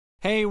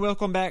Hey,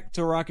 welcome back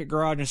to Rocket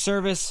Garage and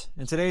Service.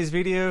 In today's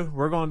video,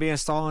 we're going to be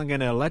installing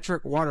an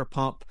electric water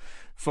pump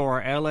for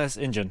our LS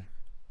engine.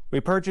 We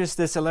purchased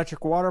this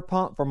electric water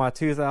pump for my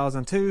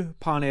 2002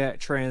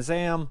 Pontiac Trans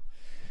Am.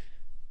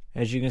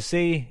 As you can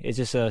see, it's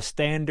just a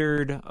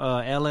standard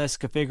LS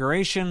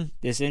configuration.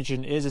 This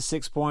engine is a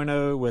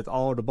 6.0 with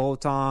all the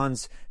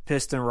bolt-ons,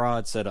 piston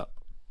rod set up.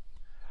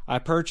 I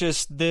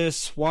purchased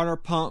this water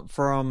pump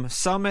from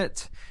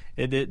Summit.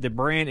 The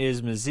brand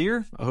is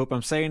Meziere. I hope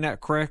I'm saying that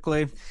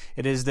correctly.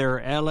 It is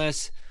their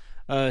LS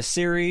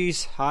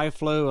series high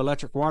flow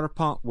electric water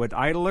pump with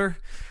idler.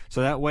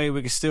 So that way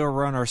we can still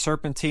run our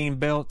serpentine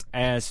belt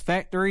as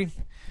factory.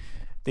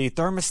 The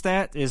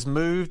thermostat is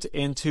moved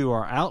into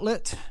our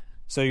outlet.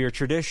 So your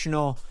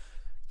traditional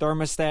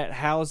thermostat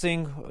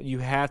housing, you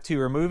have to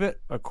remove it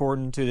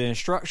according to the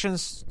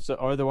instructions. So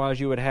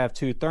otherwise you would have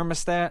two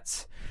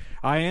thermostats.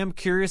 I am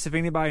curious if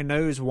anybody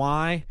knows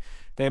why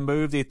they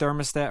moved the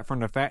thermostat from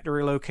the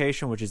factory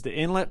location, which is the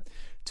inlet,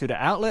 to the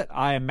outlet.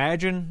 I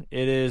imagine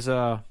it is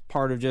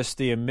part of just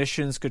the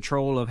emissions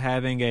control of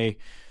having a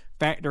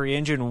factory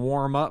engine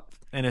warm up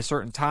in a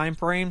certain time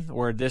frame,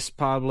 where this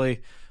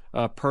probably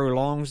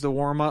prolongs the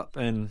warm up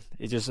and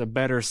it's just a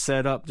better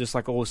setup, just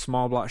like old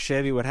small block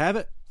Chevy would have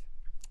it.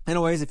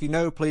 Anyways, if you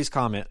know, please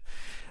comment.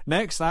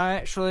 Next, I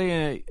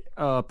actually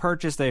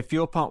purchased a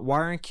fuel pump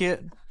wiring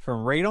kit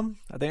from Radium.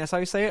 I think that's how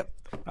you say it.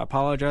 I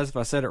apologize if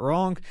I said it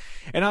wrong.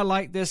 And I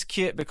like this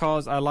kit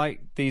because I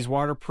like these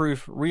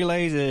waterproof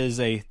relays. It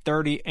is a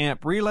 30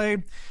 amp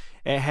relay.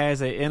 It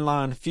has an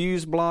inline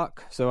fuse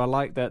block. So I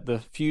like that the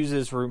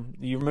fuses,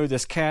 you remove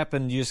this cap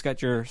and you just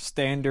got your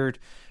standard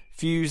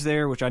fuse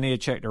there, which I need to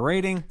check the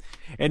rating.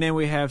 And then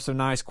we have some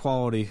nice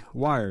quality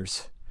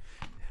wires.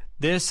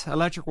 This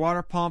electric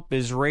water pump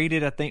is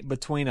rated, I think,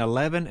 between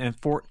 11 and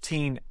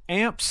 14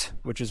 amps,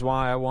 which is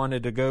why I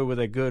wanted to go with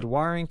a good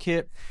wiring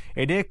kit.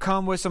 It did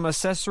come with some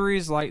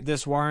accessories like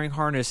this wiring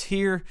harness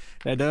here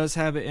that does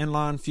have an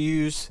inline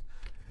fuse.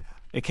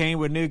 It came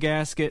with new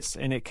gaskets,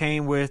 and it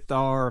came with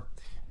our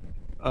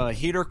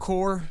heater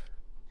core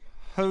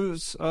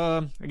hose,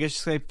 I guess you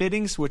say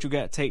fittings, which we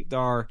got to take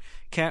our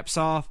caps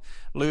off,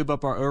 lube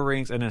up our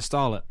O-rings, and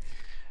install it.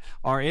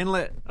 Our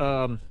inlet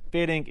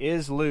fitting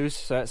is loose,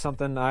 so that's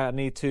something I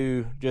need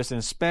to just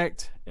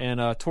inspect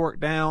and torque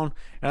down.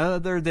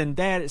 Other than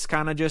that, it's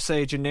kind of just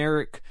a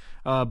generic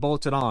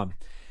bolted on.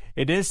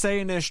 It did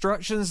say in the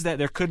instructions that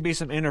there could be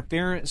some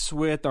interference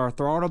with our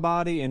throttle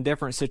body in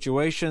different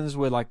situations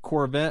with like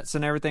Corvettes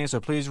and everything, so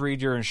please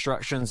read your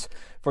instructions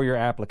for your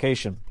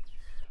application.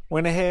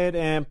 Went ahead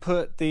and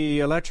put the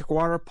electric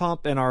water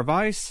pump in our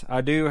vise.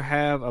 I do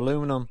have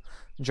aluminum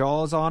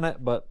jaws on it,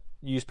 but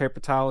use paper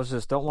towels,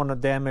 just don't want to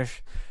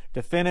damage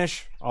the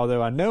finish,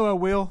 although I know I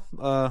will,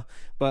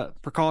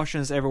 but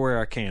precautions everywhere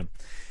I can.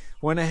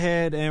 Went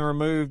ahead and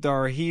removed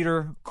our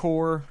heater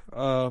core,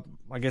 I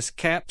guess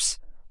caps.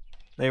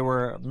 They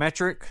were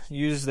metric,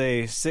 used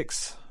a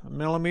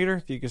 6mm,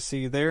 if you can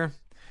see there.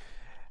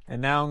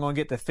 And now I'm going to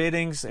get the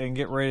fittings and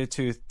get ready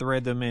to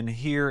thread them in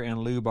here and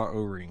lube our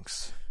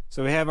O-rings.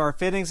 So we have our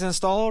fittings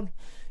installed.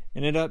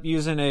 Ended up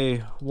using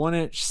a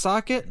 1-inch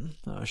socket.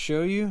 I'll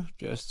show you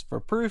just for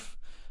proof.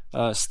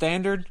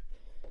 Standard,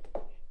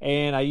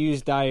 and I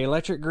used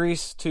dielectric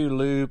grease to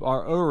lube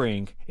our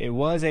O-ring. It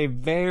was a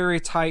very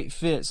tight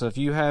fit, so if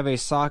you have a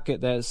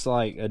socket that's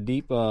like a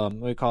deep what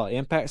do you call it,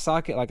 impact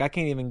socket, like I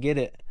can't even get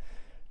it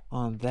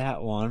on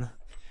that one,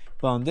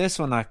 but on this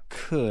one I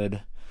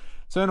could.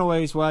 So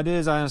anyways, what I did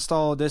is I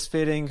installed this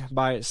fitting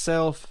by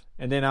itself,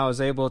 and then I was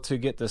able to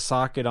get the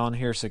socket on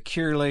here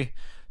securely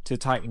to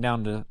tighten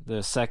down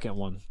the second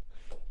one.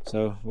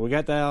 So we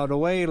got that out of the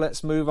way.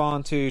 Let's move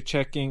on to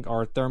checking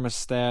our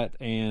thermostat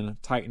and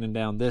tightening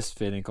down this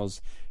fitting,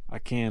 because I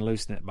can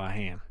loosen it by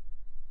hand.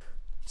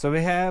 So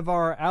we have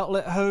our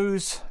outlet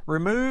hose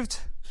removed.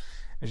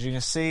 As you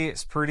can see,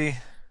 it's pretty,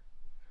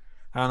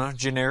 I don't know,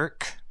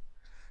 generic.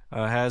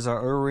 Has our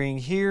O-ring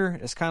here.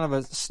 It's kind of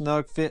a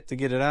snug fit to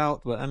get it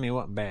out, but I mean, it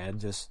wasn't bad,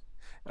 just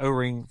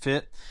O-ring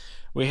fit.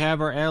 We have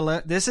our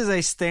LS. This is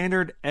a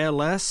standard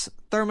LS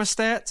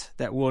thermostat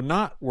that will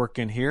not work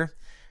in here.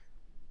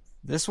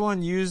 This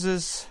one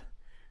uses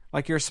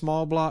like your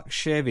small block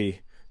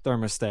Chevy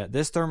thermostat.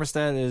 This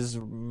thermostat is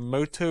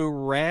Moto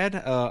Rad.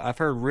 I've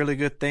heard really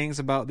good things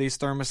about these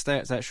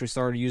thermostats. Actually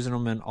started using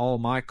them in all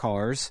my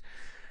cars.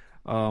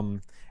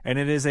 And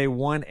it is a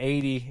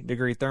 180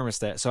 degree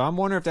thermostat. So I'm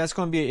wondering if that's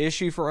going to be an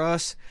issue for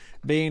us,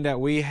 being that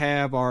we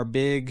have our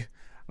big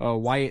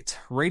white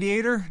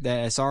radiator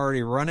that is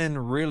already running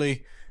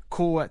really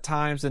cool at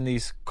times in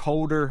these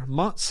colder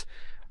months.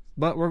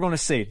 But we're going to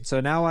see.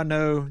 So now I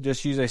know,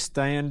 just use a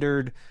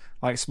standard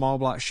like small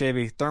block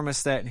Chevy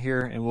thermostat in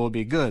here and we'll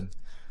be good.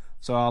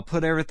 So I'll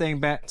put everything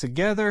back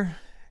together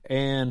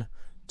and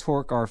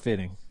torque our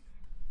fitting.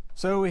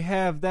 So we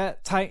have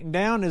that tightened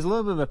down. It's a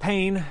little bit of a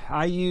pain.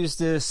 I use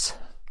this,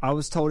 I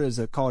was told it was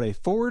called a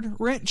Ford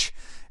wrench.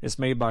 It's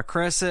made by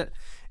Crescent.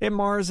 It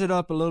mars it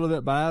up a little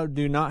bit, but I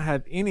do not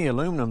have any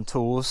aluminum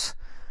tools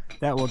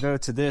that will go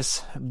to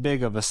this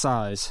big of a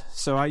size.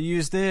 So I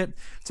used it,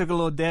 took a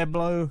little dead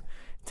blow,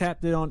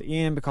 tapped it on the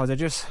end because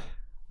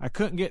I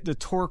couldn't get the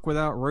torque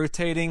without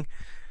rotating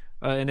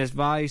in this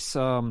vise.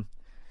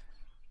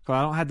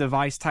 I don't have the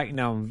vise tightened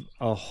down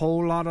a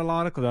whole lot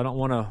because I don't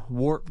want to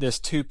warp this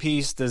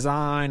two-piece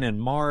design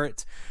and mar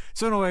it.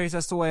 So anyways,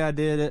 that's the way I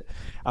did it.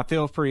 I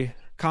feel pretty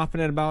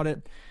confident about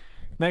it.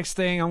 Next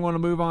thing I'm going to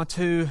move on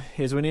to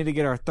is we need to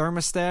get our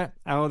thermostat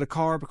out of the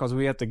car because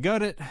we have to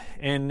gut it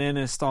and then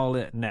install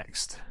it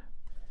next.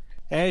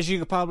 As you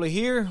can probably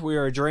hear, we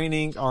are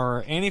draining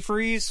our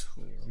antifreeze.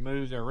 We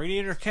removed our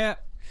radiator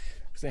cap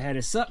because it had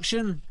a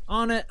suction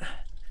on it.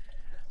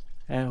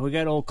 And we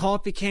got an old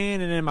coffee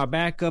can, and then my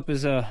backup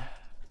is a,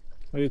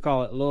 what do you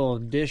call it, a little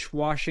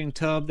dishwashing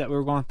tub that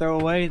we're going to throw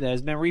away that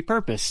has been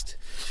repurposed.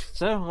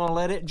 So I'm going to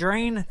let it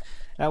drain.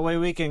 That way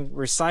we can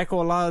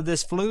recycle a lot of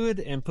this fluid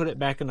and put it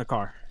back in the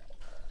car.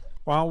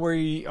 While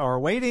we are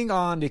waiting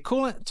on the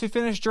coolant to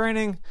finish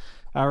draining,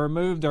 I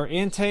removed our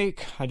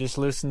intake. I just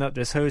loosened up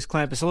this hose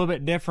clamp. It's a little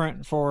bit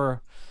different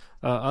for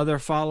other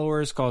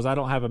followers because I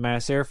don't have a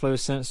mass airflow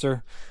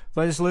sensor.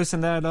 But I just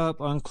loosened that up,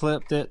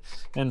 unclipped it,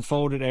 and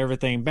folded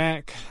everything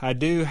back. I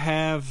do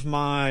have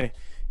my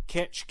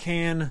catch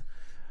can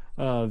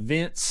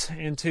vents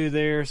into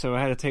there, so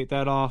I had to take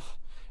that off.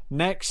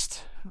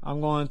 Next,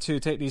 I'm going to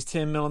take these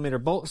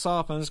 10mm bolts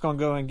off. I'm just going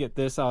to go and get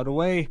this out of the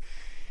way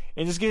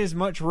and just get as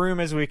much room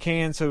as we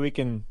can so we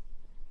can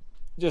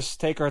just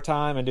take our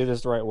time and do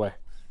this the right way.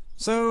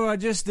 So I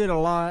just did a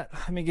lot.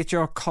 Let me get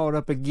y'all caught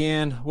up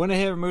again. Went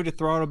ahead and removed the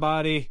throttle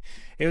body.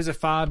 It was a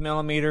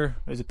 5mm.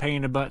 It was a pain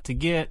in the butt to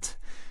get.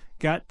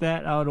 Got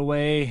that out of the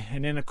way.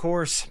 And then of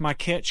course my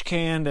catch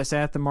can that's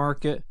at the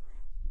market.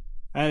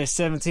 I had a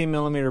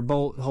 17mm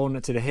bolt holding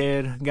it to the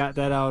head. Got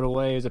that out of the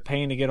way. It was a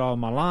pain to get all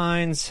my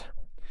lines.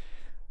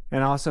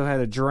 And I also had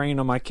a drain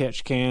on my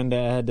catch can that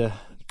I had to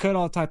cut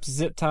all types of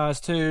zip ties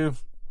to.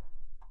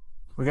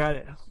 We got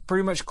it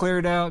pretty much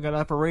cleared out. Got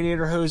upper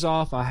radiator hose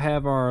off. I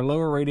have our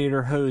lower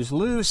radiator hose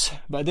loose,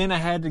 but then I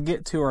had to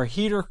get to our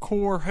heater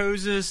core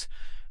hoses.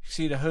 You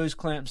see the hose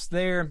clamps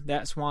there.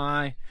 That's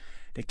why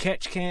the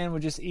catch can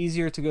was just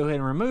easier to go ahead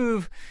and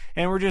remove,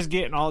 and we're just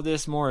getting all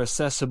this more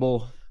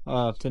accessible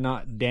to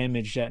not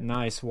damage that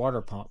nice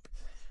water pump.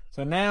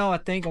 So now I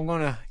think I'm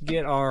going to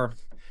get our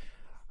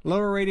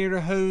lower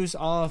radiator hose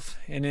off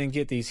and then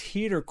get these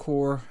heater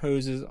core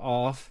hoses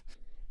off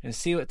and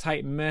see what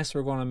type mess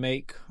we're going to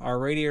make. Our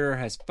radiator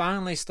has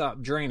finally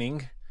stopped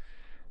draining,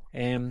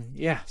 and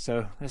yeah,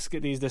 so let's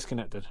get these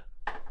disconnected.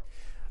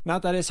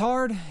 Not that it's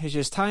hard, it's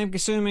just time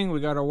consuming.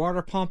 We got our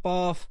water pump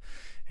off.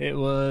 It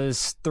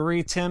was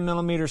 3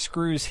 10mm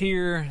screws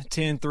here,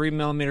 10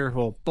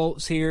 3mm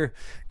bolts here.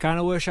 Kind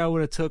of wish I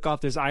would have took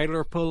off this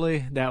idler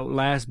pulley. That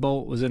last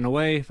bolt was in the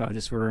way. If I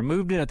just would have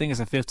removed it, I think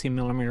it's a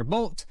 15mm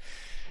bolt.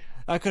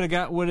 I could have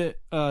got with it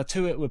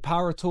to it with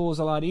power tools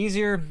a lot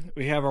easier.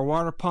 We have our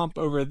water pump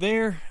over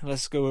there.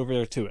 Let's go over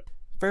there to it.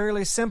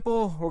 Fairly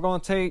simple. We're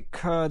going to take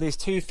these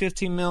two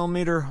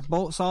 15mm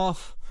bolts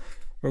off.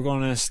 We're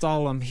going to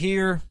install them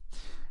here,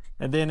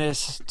 and then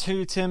it's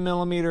two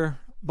 10mm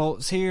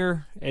bolts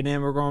here, and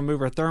then we're going to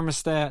move our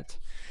thermostat,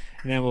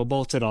 and then we'll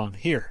bolt it on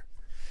here.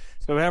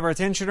 So we have our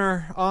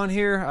tensioner on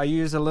here. I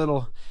use a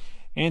little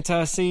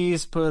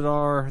anti-seize, put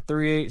our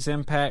 3/8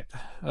 impact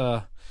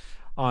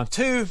on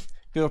 2.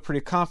 Feel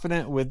pretty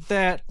confident with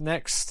that.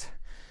 Next,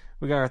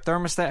 we got our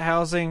thermostat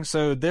housing.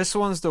 So this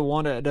one's the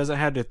one that doesn't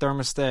have the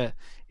thermostat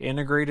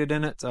integrated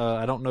in it.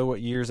 I don't know what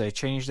years they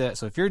changed that.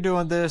 So if you're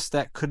doing this,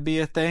 that could be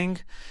a thing.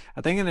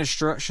 I think in the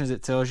instructions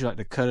it tells you like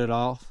to cut it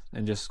off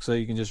and just so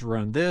you can just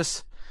run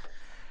this.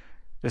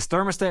 This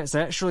thermostat is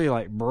actually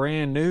like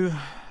brand new.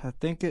 I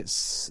think it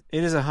is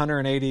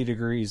 180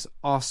 degrees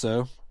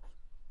also.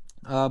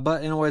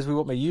 But anyways, we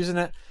won't be using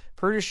it.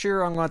 Pretty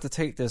sure I'm going to have to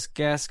take this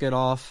gasket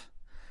off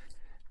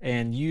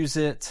and use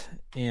it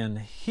in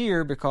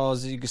here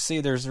because you can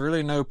see there's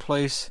really no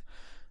place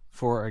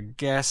for a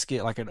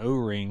gasket like an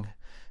O-ring.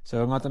 So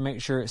I'm going to have to make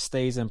sure it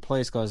stays in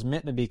place because it's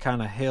meant to be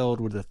kind of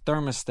held with the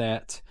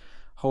thermostat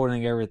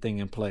holding everything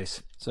in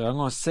place. So I'm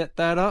going to set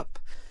that up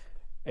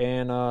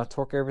and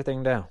torque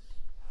everything down.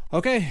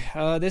 Okay,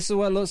 this is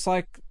what it looks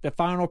like, the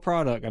final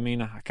product. I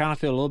mean, I kind of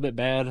feel a little bit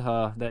bad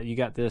that you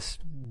got this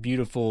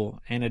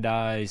beautiful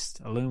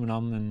anodized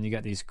aluminum and you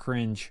got these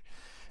cringe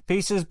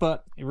pieces,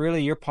 but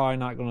really you're probably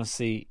not going to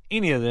see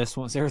any of this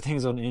once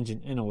everything's on the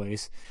engine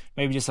anyways.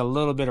 Maybe just a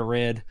little bit of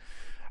red.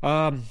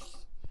 I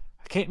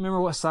can't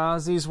remember what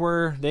size these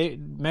were.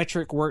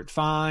 Metric worked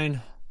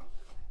fine,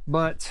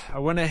 but I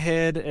went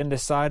ahead and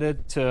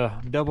decided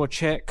to double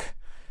check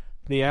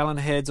the Allen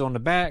heads on the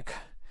back,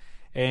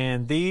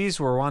 and these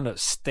were wound up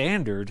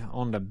standard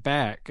on the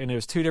back, and it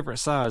was two different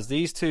sizes.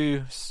 These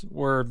two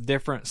were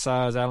different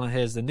size Allen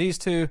heads than these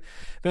two,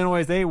 but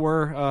anyways, they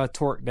were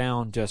torqued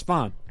down just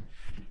fine.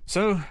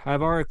 So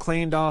I've already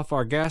cleaned off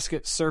our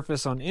gasket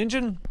surface on the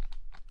engine.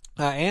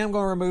 I am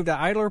going to remove the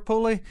idler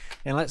pulley,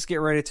 and let's get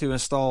ready to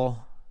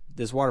install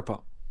this water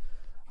pump.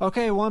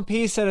 Okay, one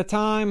piece at a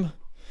time.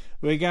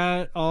 We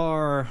got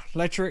our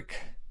electric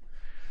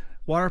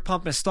water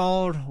pump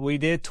installed. We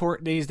did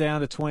torque these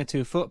down to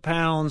 22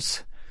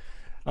 foot-pounds.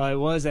 It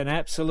was an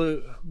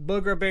absolute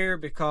booger bear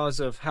because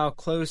of how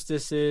close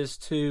this is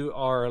to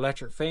our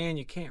electric fan.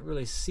 You can't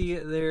really see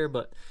it there,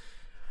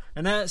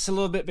 and that's a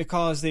little bit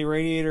because the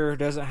radiator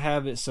doesn't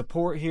have its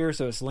support here,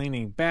 so it's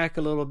leaning back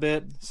a little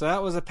bit. So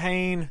that was a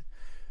pain.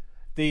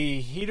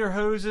 The heater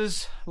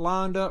hoses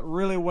lined up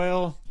really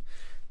well.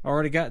 I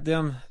already got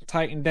them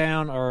tightened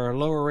down. Our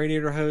lower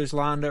radiator hose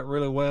lined up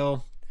really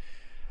well.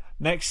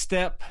 Next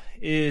step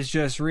is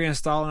just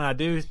reinstalling. I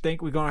do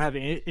think we're going to have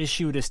an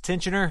issue with this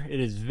tensioner. It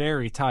is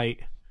very tight.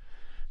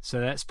 So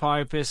that's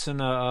probably fixing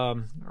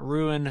to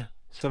ruin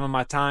some of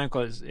my time,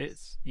 because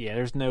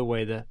there's no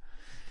way that...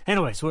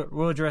 Anyways,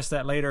 we'll address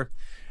that later.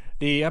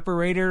 The upper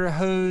radiator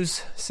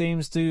hose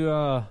seems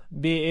to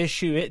be an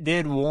issue. It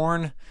did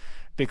warn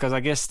because I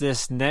guess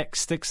this neck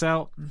sticks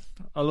out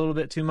a little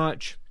bit too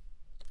much.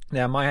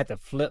 Now I might have to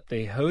flip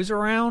the hose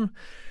around.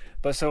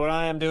 But so what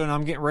I am doing,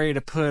 I'm getting ready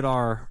to put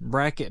our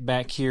bracket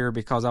back here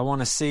because I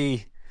want to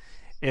see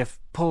if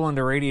pulling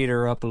the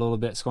radiator up a little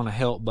bit is going to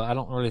help, but I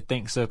don't really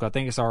think so, because I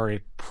think it's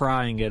already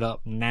prying it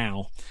up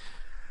now.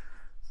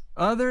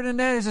 Other than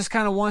that, it's just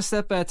kind of one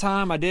step at a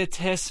time. I did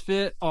test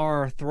fit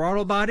our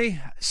throttle body.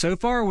 So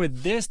far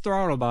with this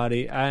throttle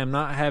body, I am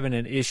not having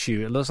an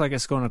issue. It looks like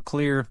it's going to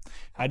clear.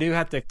 I do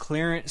have to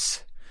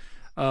clearance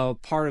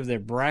part of the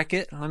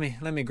bracket. Let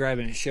me grab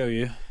it and show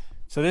you.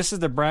 So this is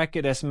the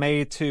bracket that's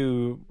made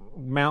to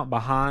mount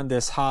behind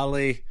this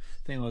Holley,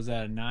 I think it was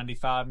a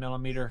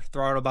 95mm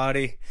throttle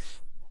body.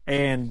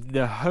 And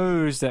the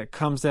hose that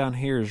comes down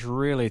here is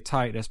really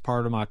tight. That's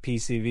part of my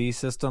PCV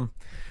system.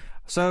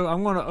 So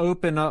I'm going to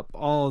open up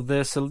all of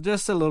this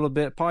just a little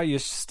bit. Probably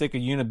just stick a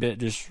unibit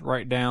just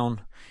right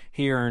down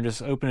here and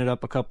just open it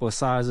up a couple of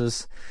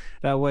sizes.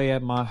 That way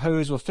my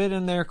hose will fit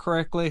in there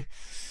correctly.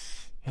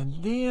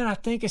 And then I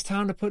think it's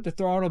time to put the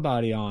throttle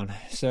body on.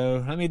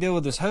 So let me deal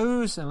with this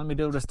hose and let me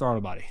deal with this throttle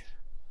body.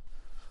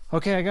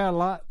 Okay, I got a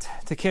lot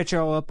to catch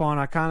y'all up on.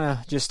 I kind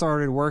of just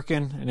started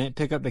working and didn't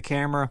pick up the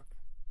camera.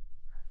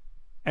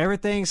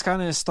 Everything's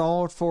kind of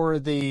installed for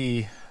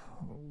the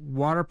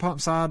water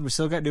pump side. We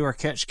still got to do our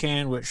catch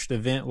can, which the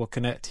vent will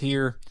connect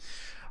here.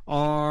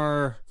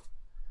 Our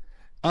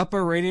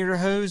upper radiator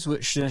hose,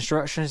 which the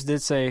instructions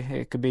did say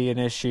it could be an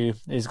issue,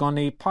 is going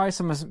to need probably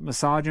some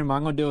massaging, but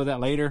I'm going to deal with that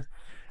later.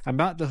 I'm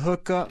about to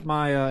hook up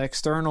my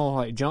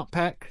external jump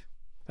pack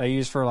I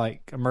use for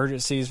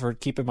emergencies for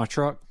keeping my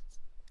truck.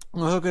 I'm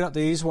gonna hook it up to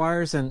these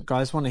wires, and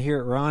I just want to hear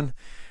it run.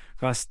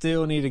 I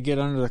still need to get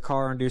under the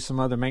car and do some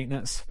other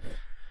maintenance.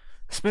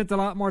 Spent a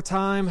lot more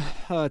time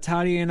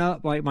tidying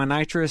up my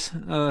nitrous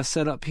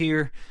setup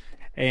here,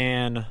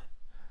 and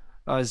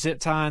zip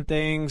tying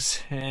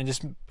things and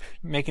just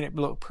making it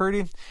look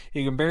pretty.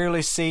 You can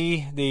barely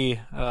see the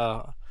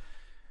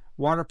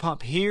water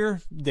pump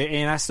here,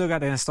 and I still got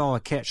to install a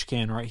catch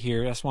can right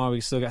here. That's why we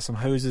still got some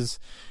hoses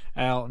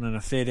out and then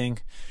a fitting.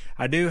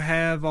 I do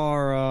have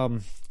our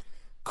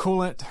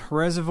coolant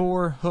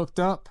reservoir hooked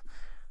up.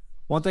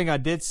 One thing I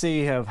did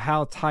see of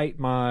how tight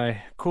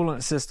my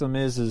coolant system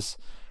is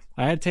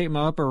I had to take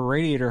my upper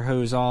radiator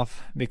hose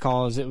off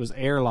because it was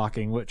air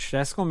locking, which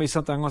that's going to be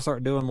something I'm going to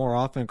start doing more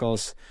often,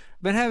 because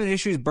I've been having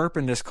issues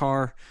burping this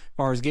car as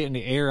far as getting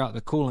the air out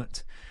the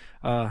coolant.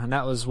 And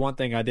that was one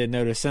thing I did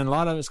notice. And a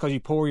lot of it's because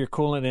you pour your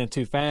coolant in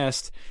too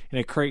fast and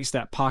it creates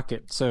that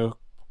pocket. So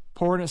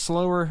pouring it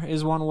slower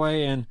is one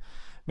way, and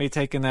me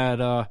taking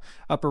that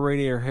upper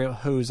radiator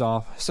hose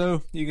off.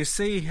 So you can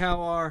see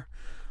how our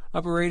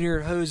upper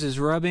radiator hose is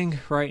rubbing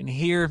right in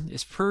here.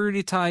 It's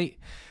pretty tight.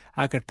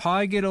 I could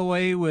probably get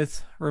away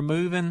with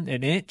removing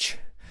an inch,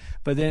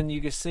 but then you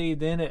can see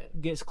then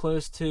it gets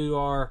close to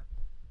our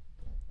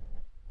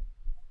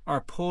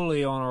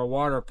pulley on our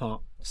water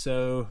pump.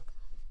 So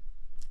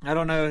I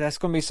don't know, that's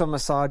going to be some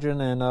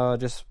massaging and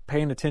just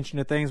paying attention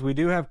to things. We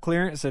do have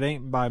clearance, it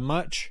ain't by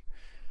much.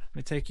 Let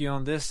me take you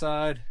on this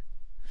side.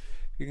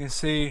 You can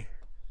see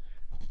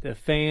the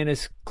fan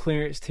is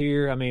clearanced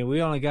here. I mean,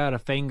 we only got a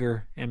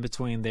finger in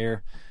between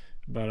there,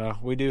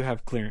 but we do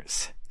have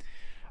clearance.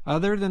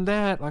 Other than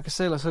that, like I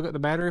said, let's hook up the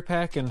battery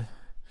pack, and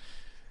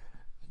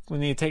we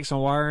need to take some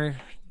wiring,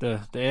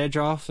 the edge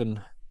off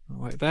and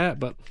like that,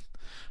 but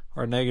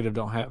our negative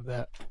don't have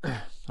that.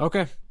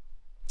 Okay.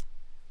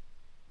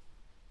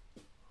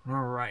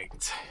 All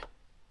right,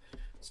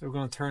 so we're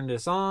going to turn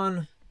this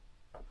on.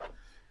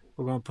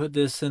 We're going to put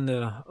this in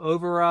the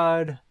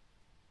override,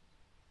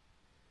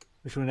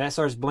 which when that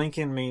starts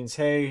blinking means,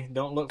 hey,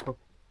 don't look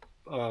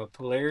for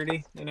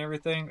polarity and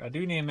everything. I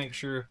do need to make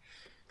sure,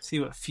 see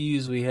what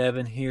fuse we have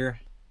in here.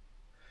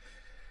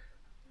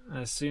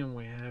 I assume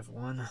we have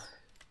one.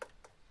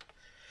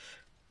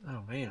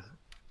 Oh man,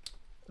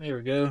 there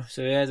we go.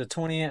 So it has a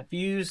 20 amp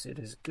fuse. It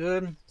is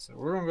good. So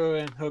we're going to go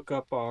ahead and hook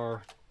up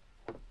our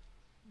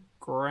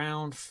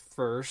ground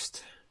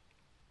first.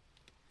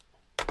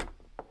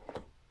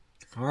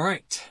 All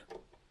right,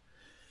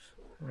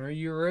 are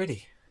you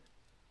ready?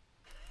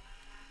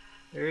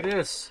 There it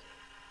is.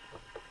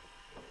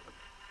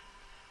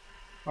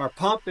 Our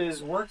pump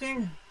is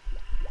working.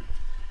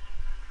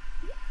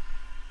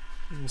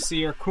 You can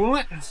see our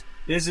coolant.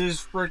 This is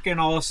freaking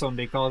awesome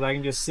because I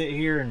can just sit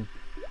here and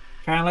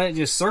kind of let it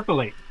just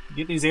circulate.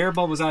 Get these air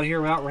bubbles out of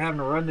here without having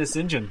to run this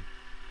engine.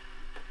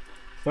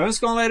 So I'm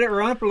just going to let it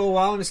run for a little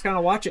while and just kind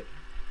of watch it.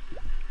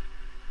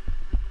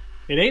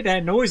 It ain't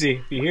that noisy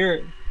if you hear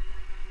it.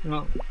 You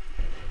know.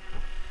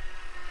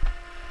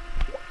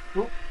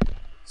 Oop.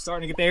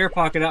 Starting to get the air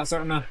pocket out,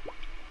 starting to...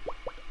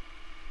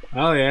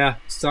 Oh yeah,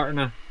 starting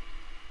to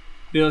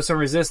build some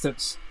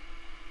resistance.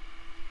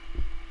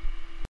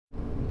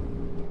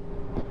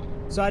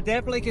 So I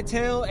definitely could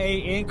tell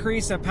a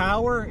increase of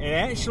power. It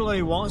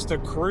actually wants to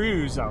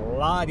cruise a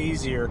lot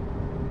easier.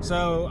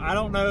 So I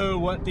don't know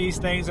what these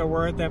things are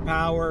worth at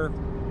power.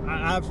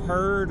 I've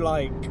heard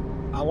like,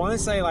 I want to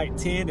say like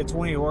 10 to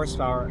 20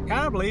 horsepower. I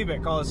kind of believe it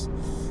because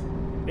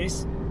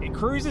it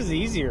cruises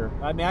easier.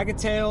 I mean, I can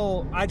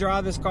tell, I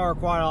drive this car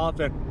quite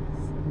often.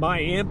 My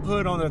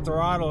input on the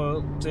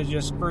throttle to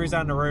just cruise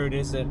down the road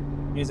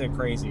isn't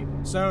crazy.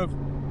 So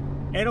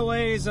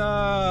anyways,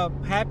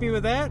 happy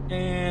with that,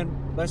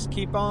 and let's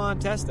keep on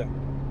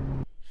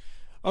testing.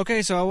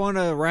 Okay, so I want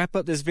to wrap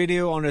up this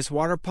video on this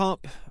water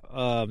pump.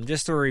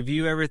 Just to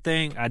review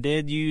everything, I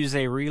did use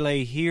a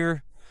relay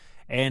here,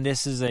 and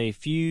this is a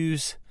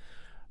fuse.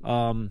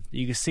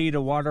 You can see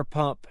the water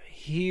pump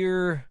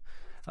here.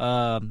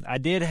 I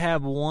did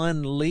have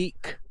one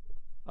leak.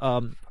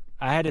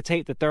 I had to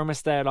take the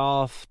thermostat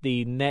off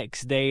the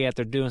next day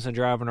after doing some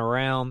driving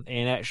around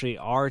and actually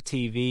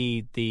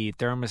RTV the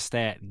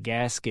thermostat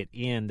gasket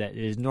in that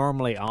is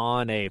normally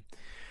on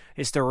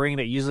it's the ring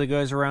that usually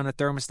goes around the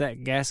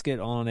thermostat gasket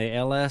on a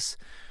LS.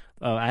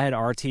 I had to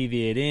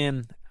RTV it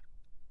in.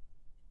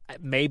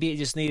 Maybe it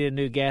just needed a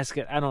new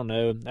gasket. I don't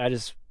know.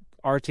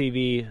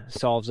 RTV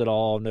solves it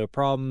all. No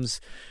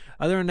problems.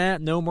 Other than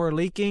that, no more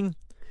leaking.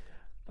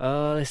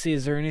 Let's see.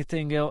 Is there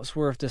anything else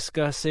worth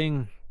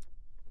discussing?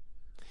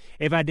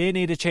 If I did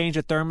need to change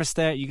the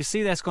thermostat, you can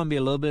see that's going to be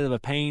a little bit of a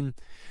pain.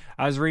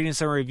 I was reading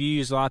some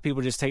reviews. A lot of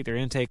people just take their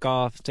intake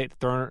off, take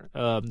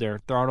their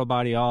throttle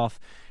body off,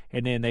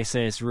 and then they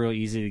say it's real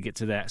easy to get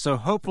to that. So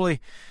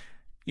hopefully,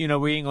 we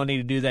ain't going to need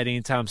to do that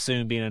anytime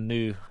soon, being a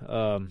new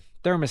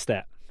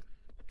thermostat.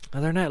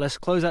 Other than that, let's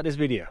close out this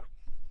video.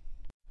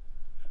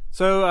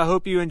 So I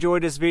hope you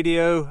enjoyed this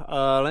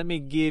video. Let me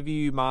give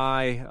you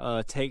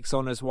my takes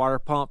on this water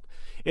pump.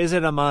 Is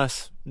it a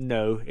must?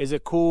 No. Is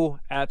it cool?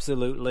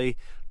 Absolutely.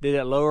 Did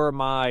it lower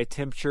my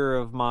temperature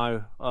of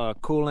my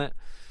coolant?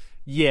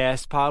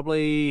 Yes,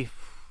 probably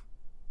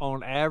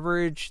on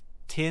average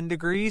 10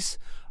 degrees.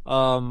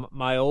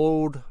 My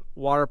old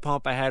water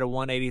pump, I had a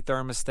 180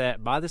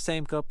 thermostat by the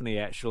same company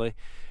actually,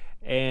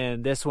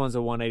 and this one's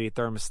a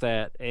 180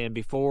 thermostat, and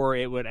before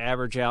it would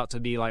average out to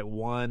be like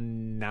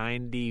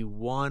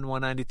 191,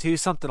 192,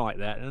 something like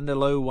that, in the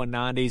low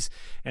 190s,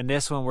 and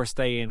this one we're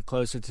staying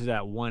closer to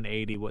that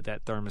 180, what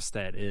that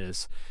thermostat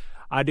is.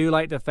 I do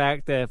like the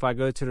fact that if I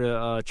go to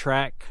the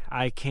track,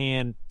 I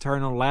can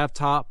turn on the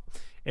laptop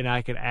and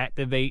I can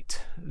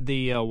activate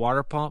the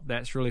water pump.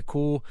 That's really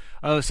cool.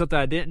 Oh, something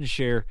I didn't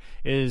share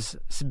is,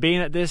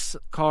 being that this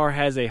car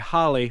has a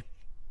Holley,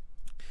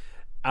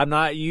 I'm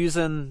not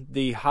using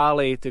the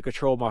Holley to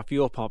control my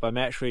fuel pump. I'm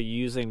actually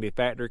using the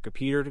factory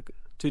computer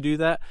to do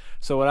that.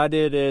 So what I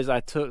did is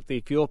I took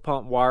the fuel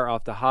pump wire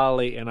off the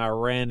Holley and I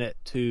ran it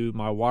to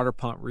my water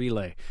pump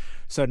relay.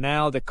 So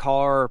now the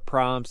car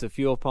primes the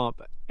fuel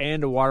pump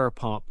and the water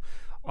pump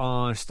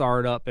on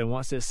startup, and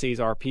once it sees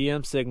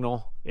RPM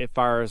signal, it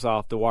fires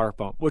off the water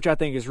pump, which I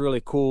think is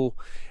really cool.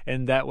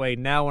 And that way,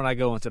 now when I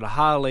go into the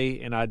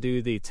Holley and I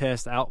do the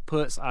test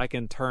outputs, I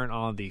can turn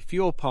on the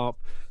fuel pump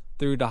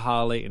through the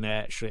Holley and it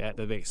actually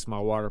activates my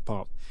water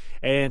pump.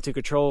 And to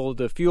control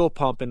the fuel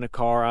pump in the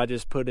car, I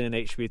just put in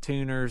HB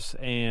tuners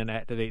and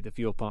activate the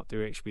fuel pump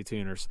through HB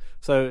tuners.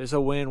 So it's a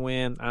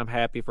win-win. I'm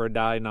happy for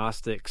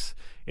diagnostics.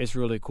 It's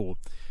really cool.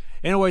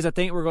 Anyways, I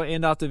think we're going to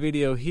end off the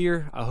video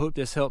here. I hope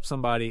this helped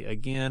somebody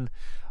again.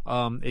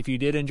 If you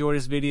did enjoy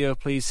this video,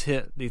 please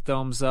hit the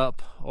thumbs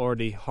up or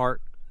the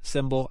heart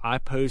symbol. I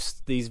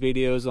post these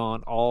videos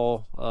on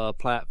all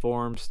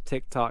platforms: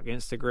 TikTok,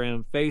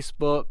 Instagram,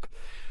 Facebook,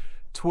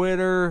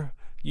 Twitter,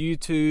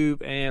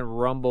 YouTube, and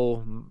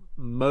Rumble.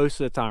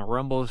 Most of the time,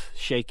 Rumble's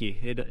shaky.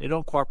 It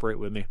don't cooperate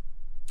with me.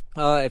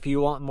 If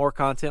you want more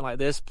content like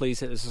this,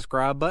 please hit the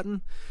subscribe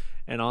button,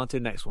 and on to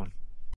the next one.